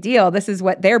no big deal. This is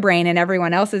what their brain and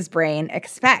everyone else's brain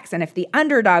expects. And if the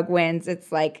underdog wins,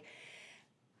 it's like,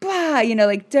 blah,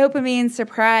 like dopamine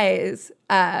surprise.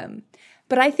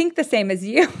 But I think the same as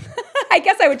you. I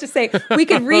guess I would just say we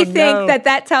could rethink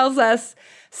that tells us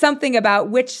something about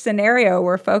which scenario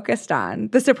we're focused on,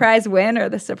 the surprise win or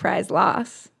the surprise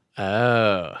loss.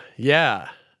 Oh, yeah.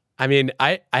 I mean,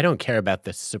 I don't care about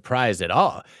the surprise at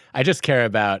all. I just care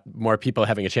about more people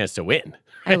having a chance to win.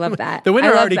 I love that. The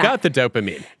winner already got the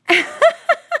dopamine.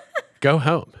 Go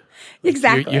home.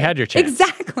 Exactly. You had your chance.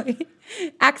 Exactly.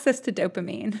 Access to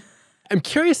dopamine. I'm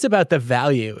curious about the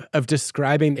value of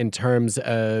describing in terms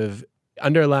of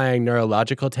underlying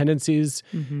neurological tendencies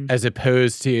as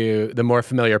opposed to the more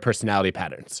familiar personality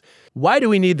patterns. Why do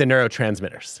we need the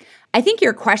neurotransmitters? I think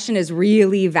your question is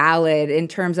really valid in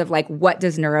terms of what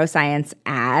does neuroscience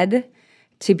add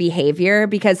to behavior?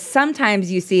 Because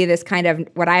sometimes you see this kind of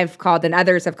what I've called and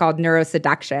others have called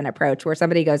neuroseduction approach where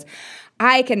somebody goes,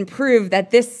 I can prove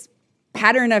that this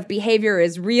pattern of behavior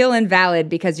is real and valid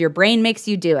because your brain makes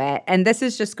you do it. And this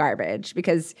is just garbage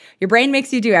because your brain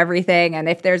makes you do everything. And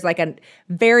if there's a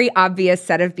very obvious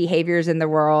set of behaviors in the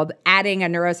world, adding a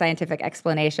neuroscientific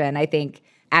explanation, I think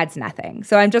adds nothing.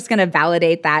 So I'm just going to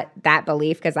validate that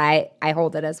belief because I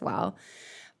hold it as well.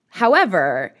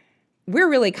 However, we're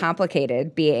really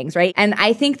complicated beings, right? And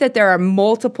I think that there are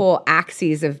multiple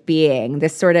axes of being,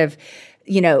 this sort of,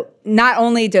 not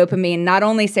only dopamine, not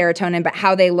only serotonin, but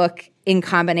how they look in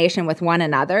combination with one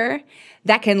another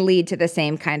that can lead to the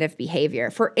same kind of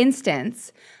behavior. For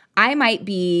instance, I might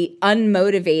be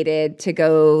unmotivated to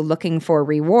go looking for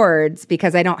rewards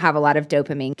because I don't have a lot of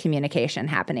dopamine communication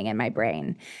happening in my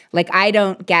brain. Like I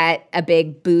don't get a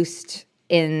big boost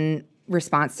in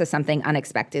response to something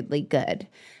unexpectedly good,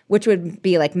 which would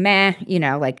be like, meh,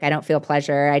 like I don't feel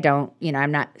pleasure. I don't,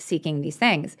 I'm not seeking these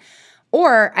things.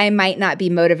 Or I might not be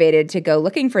motivated to go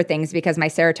looking for things because my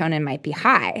serotonin might be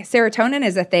high. Serotonin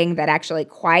is a thing that actually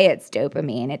quiets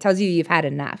dopamine. It tells you you've had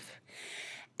enough.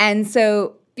 And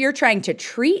so if you're trying to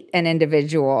treat an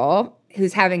individual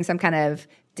who's having some kind of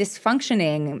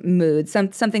dysfunctioning mood,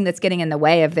 something that's getting in the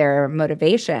way of their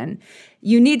motivation,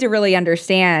 you need to really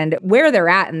understand where they're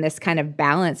at in this kind of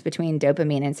balance between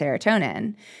dopamine and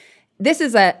serotonin. This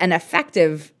is an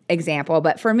effective example,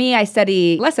 but for me, I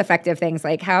study less effective things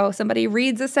like how somebody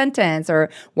reads a sentence or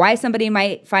why somebody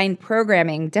might find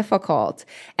programming difficult.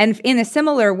 And in a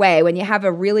similar way, when you have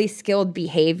a really skilled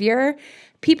behavior,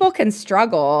 people can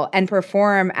struggle and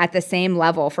perform at the same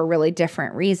level for really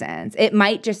different reasons. It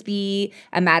might just be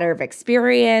a matter of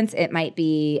experience. It might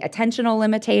be attentional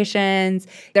limitations.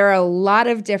 There are a lot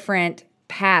of different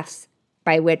paths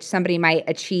by which somebody might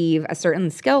achieve a certain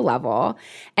skill level.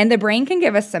 And the brain can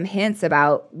give us some hints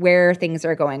about where things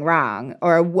are going wrong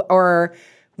or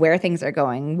where things are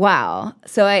going well.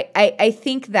 So I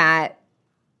think that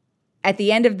at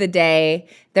the end of the day,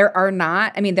 there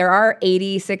are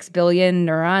 86 billion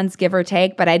neurons, give or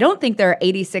take, but I don't think there are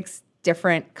 86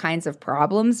 different kinds of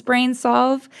problems brains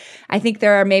solve. I think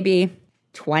there are maybe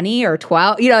 20 or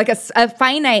 12, like a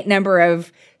finite number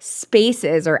of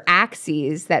spaces or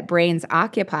axes that brains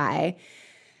occupy.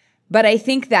 But I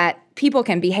think that people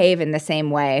can behave in the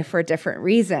same way for different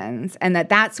reasons, and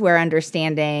that's where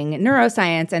understanding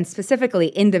neuroscience and specifically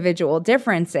individual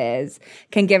differences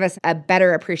can give us a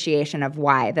better appreciation of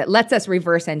why, that lets us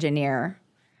reverse engineer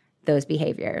those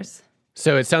behaviors.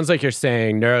 So it sounds like you're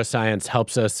saying neuroscience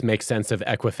helps us make sense of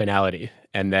equifinality,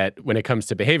 and that when it comes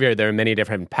to behavior, there are many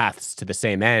different paths to the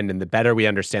same end. And the better we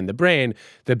understand the brain,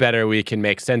 the better we can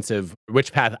make sense of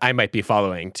which path I might be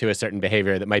following to a certain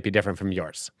behavior that might be different from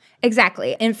yours.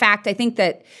 Exactly. In fact, I think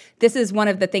that this is one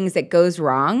of the things that goes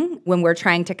wrong when we're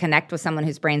trying to connect with someone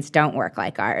whose brains don't work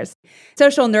like ours.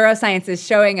 Social neuroscience is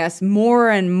showing us more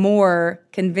and more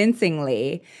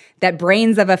convincingly that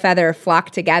brains of a feather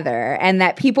flock together and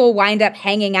that people wind up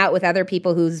hanging out with other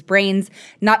people whose brains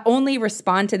not only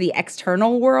respond to the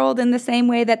external world in the same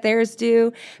way that theirs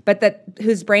do, but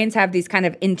whose brains have these kind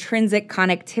of intrinsic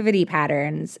connectivity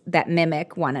patterns that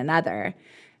mimic one another.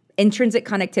 Intrinsic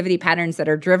connectivity patterns that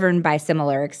are driven by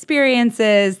similar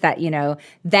experiences that,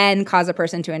 then cause a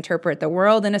person to interpret the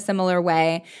world in a similar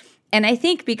way. And I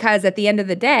think because at the end of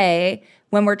the day,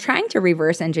 when we're trying to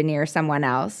reverse engineer someone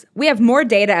else, we have more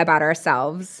data about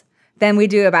ourselves than we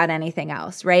do about anything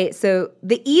else, right? So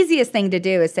the easiest thing to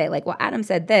do is say like, well, Adam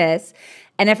said this,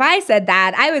 and if I said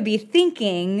that, I would be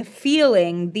thinking,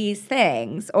 feeling these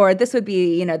things, or this would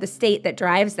be, the state that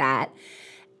drives that.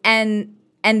 And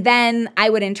then I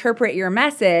would interpret your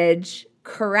message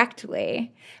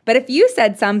correctly. But if you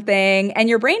said something and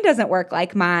your brain doesn't work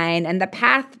like mine, and the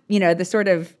path, the sort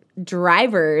of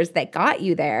drivers that got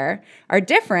you there are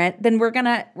different, then we're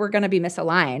gonna be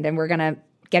misaligned and we're gonna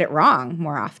get it wrong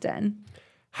more often.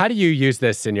 How do you use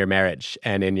this in your marriage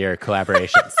and in your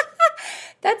collaborations?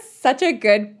 That's such a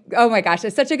good, oh my gosh,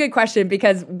 it's such a good question,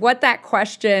 because what that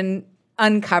question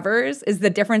uncovers is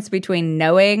the difference between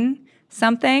knowing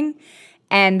something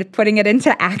and putting it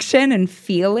into action and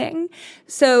feeling.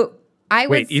 So I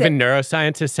would say, even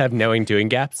neuroscientists have knowing doing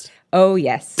gaps? Oh,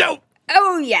 yes. Dope!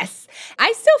 Oh, yes.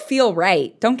 I still feel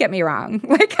right. Don't get me wrong.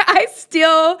 I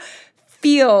still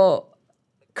feel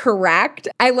correct.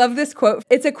 I love this quote.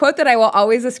 It's a quote that I will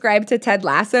always ascribe to Ted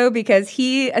Lasso because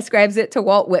he ascribes it to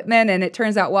Walt Whitman, and it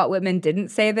turns out Walt Whitman didn't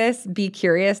say this. Be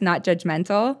curious, not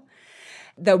judgmental.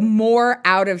 The more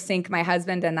out of sync my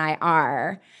husband and I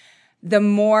are, the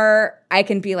more I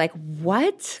can be like,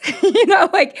 what? How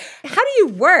do you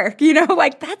work?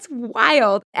 That's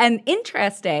wild and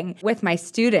interesting. With my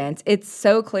students, it's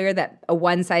so clear that a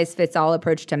one-size-fits-all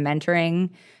approach to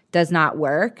mentoring does not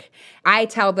work. I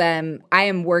tell them, I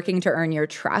am working to earn your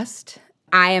trust.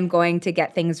 I am going to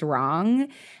get things wrong,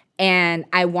 and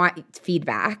I want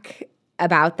feedback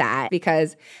about that,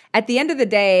 because at the end of the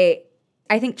day,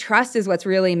 I think trust is what's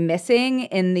really missing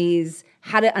in these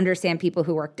how to understand people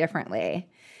who work differently.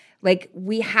 Like,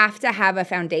 we have to have a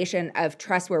foundation of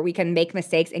trust where we can make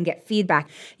mistakes and get feedback.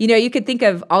 You know, you could think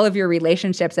of all of your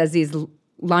relationships as these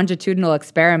longitudinal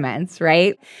experiments,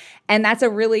 right? And that's a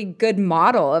really good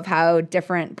model of how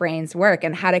different brains work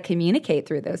and how to communicate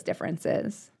through those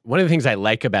differences. One of the things I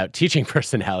like about teaching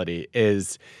personality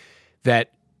is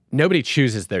that nobody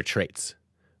chooses their traits,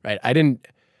 right? I didn't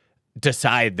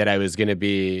decide that I was going to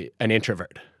be an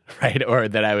introvert, right? Or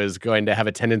that I was going to have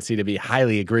a tendency to be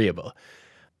highly agreeable.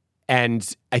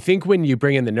 And I think when you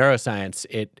bring in the neuroscience,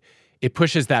 it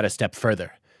pushes that a step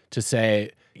further to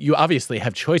say, you obviously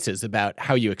have choices about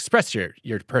how you express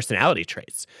your personality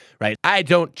traits, right? I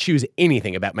don't choose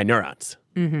anything about my neurons.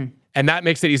 Mm-hmm. And that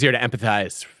makes it easier to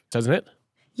empathize, doesn't it?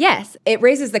 Yes. It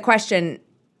raises the question,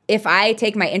 if I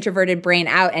take my introverted brain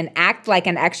out and act like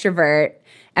an extrovert,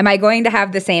 am I going to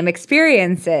have the same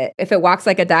experience? If it walks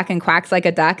like a duck and quacks like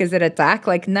a duck, is it a duck?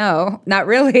 Like, no, not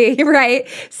really, right?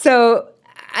 So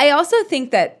I also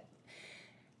think that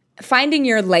finding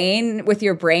your lane with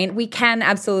your brain, we can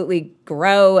absolutely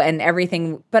grow and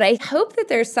everything. But I hope that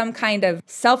there's some kind of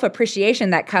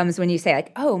self-appreciation that comes when you say,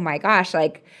 like, oh my gosh,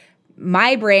 like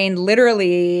my brain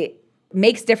literally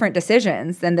makes different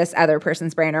decisions than this other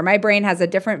person's brain, or my brain has a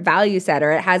different value set,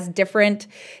 or it has different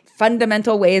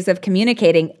fundamental ways of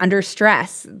communicating under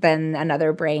stress than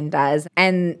another brain does.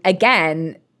 And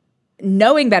again,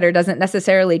 knowing better doesn't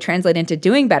necessarily translate into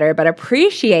doing better, but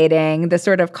appreciating the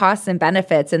sort of costs and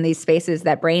benefits in these spaces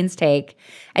that brains take,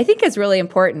 I think is really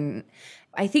important.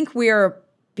 I think we're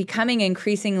becoming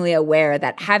increasingly aware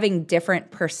that having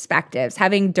different perspectives,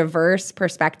 having diverse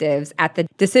perspectives at the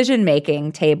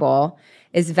decision-making table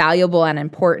is valuable and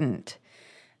important.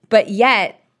 But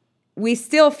yet, we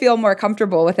still feel more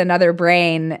comfortable with another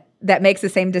brain that makes the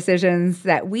same decisions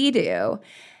that we do.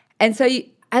 And so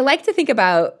I like to think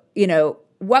about,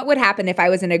 what would happen if I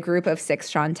was in a group of 6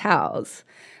 Chantels?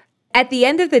 At the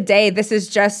end of the day, this is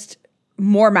just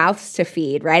more mouths to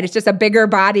feed, right? It's just a bigger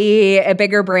body, a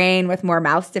bigger brain with more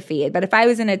mouths to feed. But if I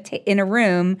was in a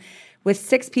room with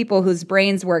 6 people whose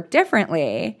brains work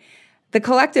differently, the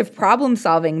collective problem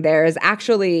solving there is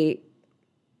actually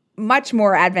much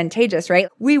more advantageous, right?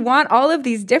 We want all of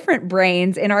these different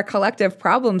brains in our collective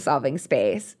problem solving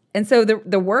space. And so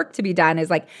the work to be done is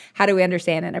like, how do we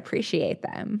understand and appreciate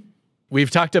them? We've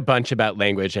talked a bunch about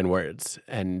language and words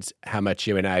and how much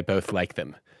you and I both like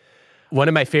them. One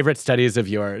of my favorite studies of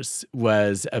yours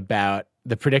was about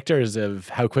the predictors of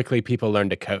how quickly people learn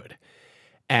to code.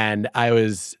 And I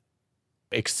was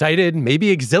excited,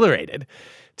 maybe exhilarated,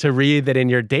 to read that in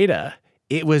your data,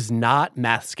 it was not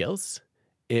math skills.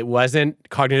 It wasn't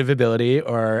cognitive ability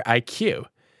or IQ.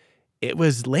 It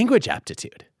was language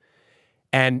aptitude.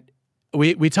 And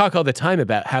we talk all the time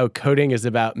about how coding is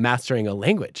about mastering a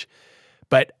language.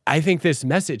 But I think this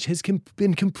message has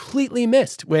been completely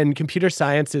missed when computer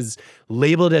science is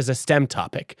labeled as a STEM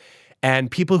topic. And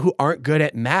people who aren't good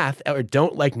at math or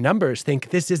don't like numbers think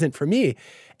this isn't for me.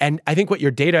 And I think what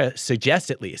your data suggests,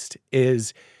 at least,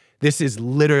 is this is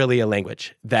literally a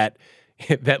language that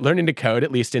learning to code,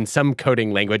 at least in some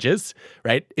coding languages,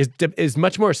 right, is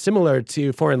much more similar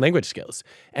to foreign language skills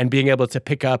and being able to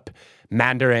pick up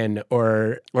Mandarin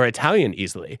or Italian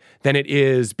easily than it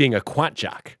is being a quant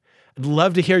jock. I'd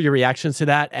love to hear your reactions to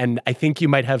that, and I think you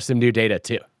might have some new data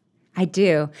too. I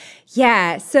do.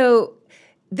 Yeah, so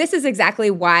this is exactly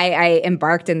why I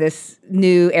embarked in this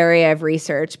new area of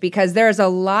research, because there's a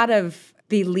lot of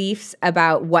beliefs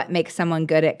about what makes someone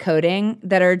good at coding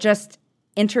that are just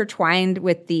intertwined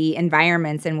with the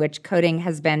environments in which coding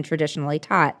has been traditionally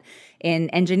taught in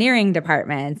engineering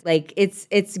departments. Like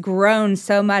it's grown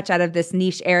so much out of this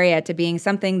niche area to being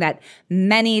something that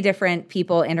many different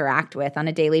people interact with on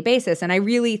a daily basis. And I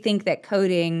really think that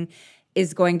coding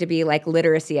is going to be like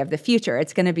literacy of the future.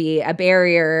 It's going to be a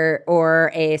barrier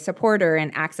or a supporter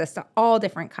in access to all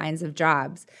different kinds of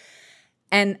jobs.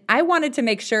 And I wanted to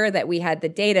make sure that we had the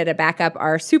data to back up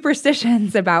our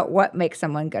superstitions about what makes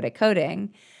someone good at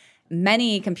coding.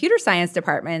 Many computer science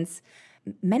departments,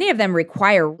 many of them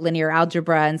require linear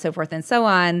algebra and so forth and so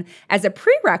on as a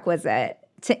prerequisite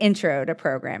to intro to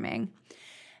programming.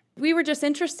 We were just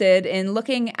interested in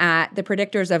looking at the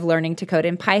predictors of learning to code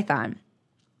in Python.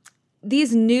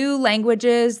 These new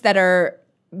languages that are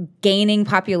gaining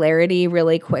popularity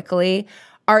really quickly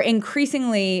are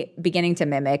increasingly beginning to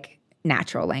mimic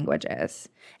natural languages.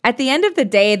 At the end of the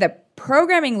day, the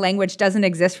programming language doesn't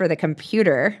exist for the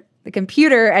computer. The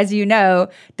computer, as you know,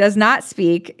 does not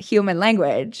speak human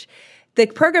language. The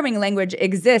programming language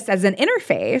exists as an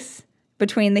interface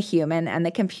between the human and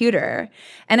the computer.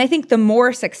 And I think the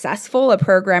more successful a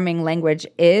programming language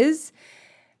is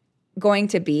going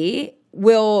to be,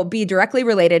 will be directly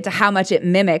related to how much it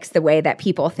mimics the way that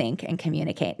people think and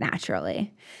communicate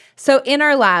naturally. So in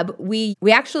our lab, we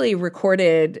actually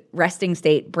recorded resting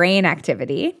state brain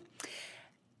activity,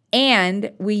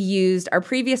 and we used our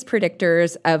previous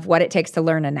predictors of what it takes to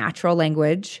learn a natural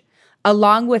language,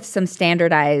 along with some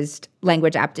standardized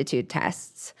language aptitude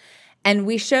tests. And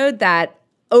we showed that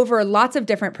over lots of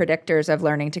different predictors of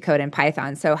learning to code in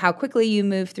Python. So how quickly you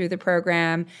move through the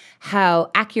program, how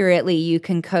accurately you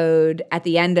can code at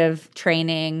the end of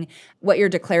training, what your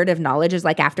declarative knowledge is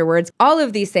like afterwards. All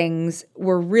of these things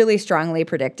were really strongly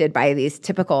predicted by these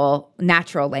typical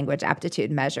natural language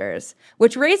aptitude measures,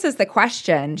 which raises the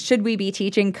question, should we be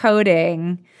teaching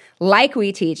coding like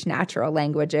we teach natural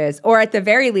languages? Or at the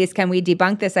very least, can we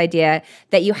debunk this idea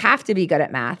that you have to be good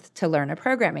at math to learn a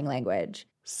programming language?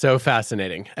 So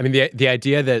fascinating. I mean, the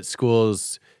idea that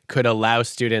schools could allow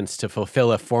students to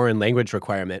fulfill a foreign language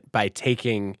requirement by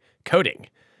taking coding.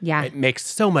 Yeah. It makes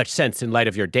so much sense in light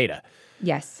of your data.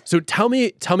 Yes. So tell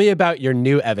me about your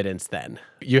new evidence then.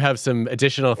 You have some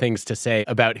additional things to say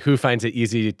about who finds it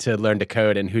easy to learn to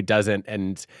code and who doesn't,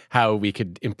 and how we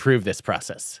could improve this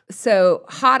process. So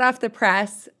hot off the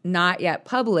press, not yet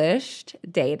published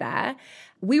data.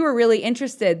 We were really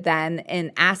interested then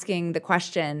in asking the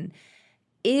question,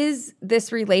 is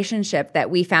this relationship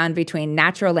that we found between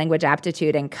natural language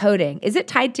aptitude and coding, is it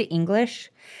tied to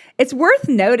English? It's worth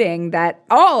noting that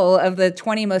all of the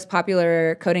 20 most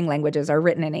popular coding languages are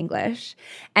written in English,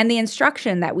 and the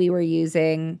instruction that we were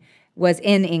using was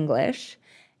in English.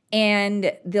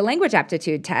 And the language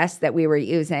aptitude test that we were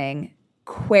using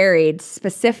queried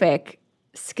specific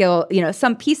skill,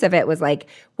 some piece of it was like,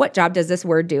 what job does this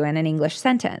word do in an English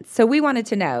sentence? So we wanted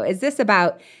to know, is this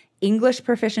about English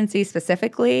proficiency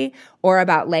specifically, or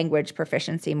about language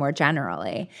proficiency more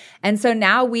generally? And so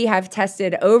now we have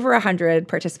tested over 100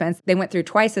 participants. They went through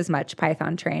twice as much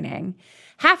Python training.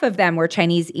 Half of them were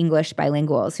Chinese-English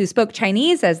bilinguals who spoke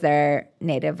Chinese as their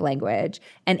native language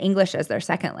and English as their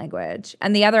second language.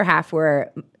 And the other half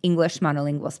were English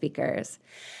monolingual speakers.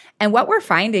 And what we're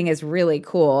finding is really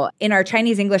cool. In our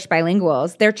Chinese-English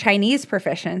bilinguals, their Chinese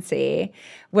proficiency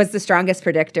was the strongest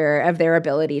predictor of their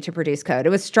ability to produce code. It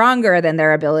was stronger than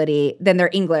their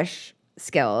English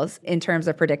skills in terms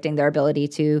of predicting their ability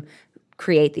to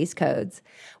create these codes.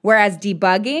 Whereas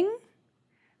debugging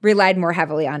relied more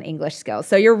heavily on English skills.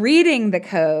 So you're reading the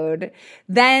code,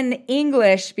 then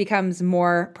English becomes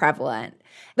more prevalent.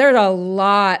 There's a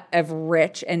lot of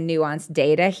rich and nuanced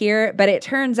data here, but it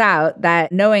turns out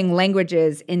that knowing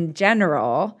languages in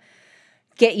general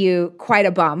get you quite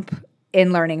a bump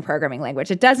in learning programming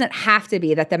language. It doesn't have to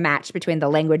be that the match between the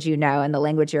language you know and the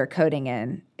language you're coding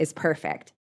in is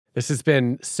perfect. This has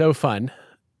been so fun.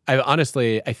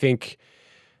 I think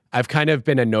I've kind of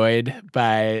been annoyed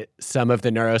by some of the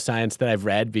neuroscience that I've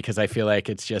read, because I feel like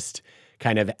it's just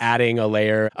kind of adding a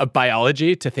layer of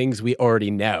biology to things we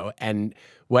already know. And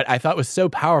what I thought was so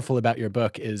powerful about your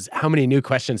book is how many new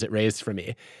questions it raised for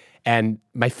me. And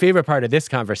my favorite part of this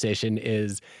conversation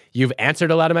is you've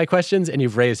answered a lot of my questions and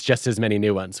you've raised just as many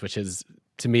new ones, which is,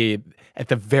 to me, at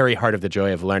the very heart of the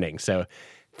joy of learning. So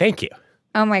thank you.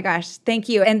 Oh my gosh, thank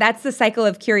you. And that's the cycle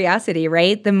of curiosity,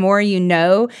 right? The more you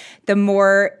know, the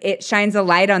more it shines a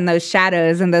light on those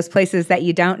shadows and those places that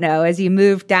you don't know as you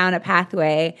move down a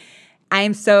pathway.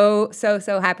 I'm so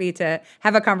happy to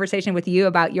have a conversation with you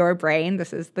about your brain.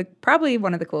 This is probably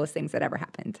one of the coolest things that ever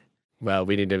happened. Well,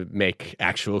 we need to make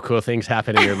actual cool things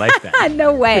happen in your life then.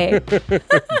 No way.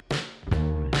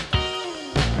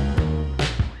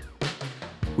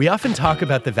 We often talk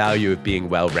about the value of being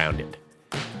well-rounded,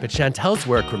 but Chantel's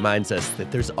work reminds us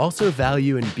that there's also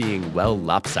value in being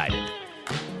well-lopsided.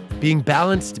 Being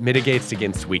balanced mitigates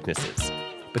against weaknesses,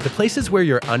 but the places where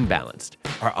you're unbalanced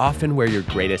are often where your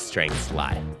greatest strengths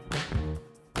lie.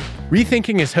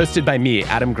 Rethinking is hosted by me,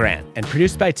 Adam Grant, and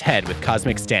produced by TED with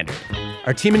Cosmic Standard.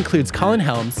 Our team includes Colin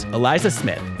Helms, Eliza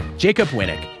Smith, Jacob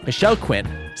Winnick, Michelle Quint,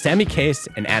 Sammy Case,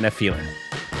 and Anna Phelan.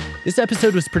 This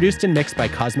episode was produced and mixed by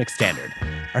Cosmic Standard.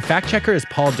 Our fact checker is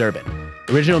Paul Durbin.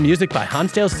 Original music by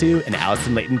Hansdale Sue and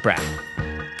Allison Leighton Brown.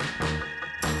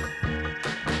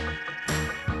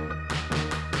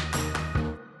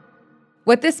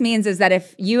 What this means is that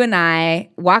if you and I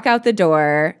walk out the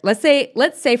door, let's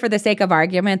say for the sake of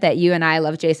argument that you and I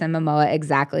love Jason Momoa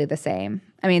exactly the same.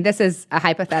 I mean, this is a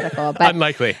hypothetical, but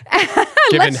unlikely,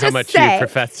 given how much you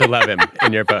profess to love him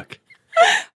in your book.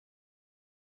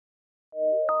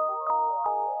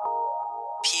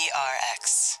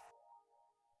 PRX.